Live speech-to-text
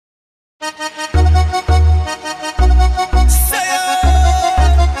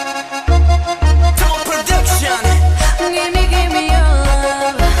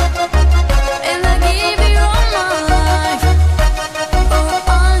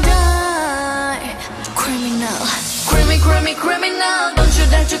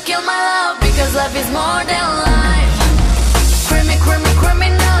love is more than life.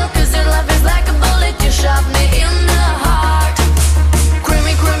 Criminal, cause your love is like a bullet, you shot me in the heart.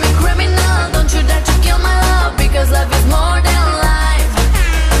 Criminal, don't you dare to kill my love, because love is more than life.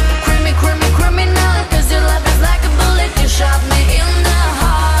 Criminal, cause your love is like a bullet, you shot me in the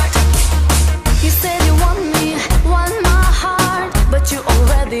heart. You said you want me, want my heart, but you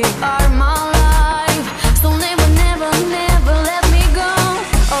already are my life. So never, never, never let me go,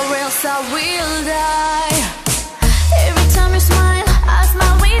 or else I will die. Every time you smile, I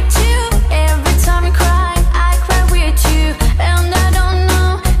smile with you. Every time you cry, I cry with you. And I don't know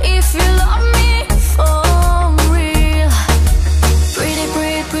if you love me for real. Pretty,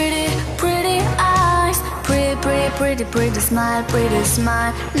 pretty, pretty, pretty eyes. Pretty, pretty, pretty, pretty smile, pretty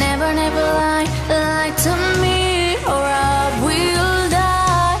smile. Never, never lie, lie to me, or I will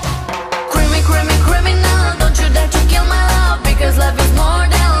die. Criminal, don't you dare to kill my love, because love is more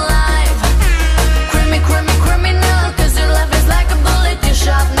than life. Criminal, cause your love is like a bullet, you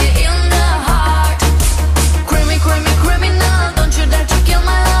shot me in the heart. Criminal, don't you dare to kill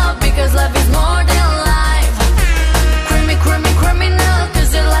my love, because love is more than life. Criminal,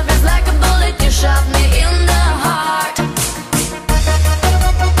 cause your love is like a bullet, you shot me in the heart.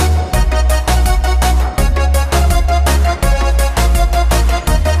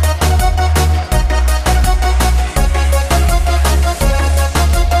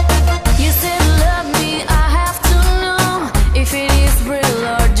 You said love me, I have to know if it is real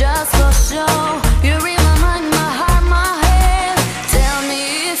or just for show. You read my mind, my heart, my head. Tell me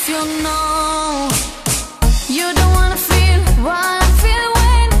if you know. You don't wanna feel what I feel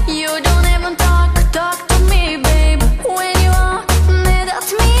when you don't even talk to me, babe. When you are mad at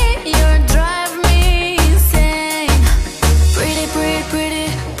me, you drive me insane. Pretty, pretty, pretty,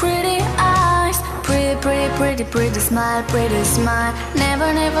 pretty eyes. Pretty, pretty, pretty, pretty smile, pretty smile.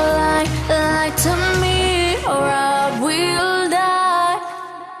 Never, never lie, lie to me, or I will die.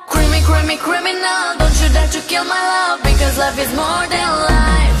 Criminal, don't you dare to kill my love, because love is more than life.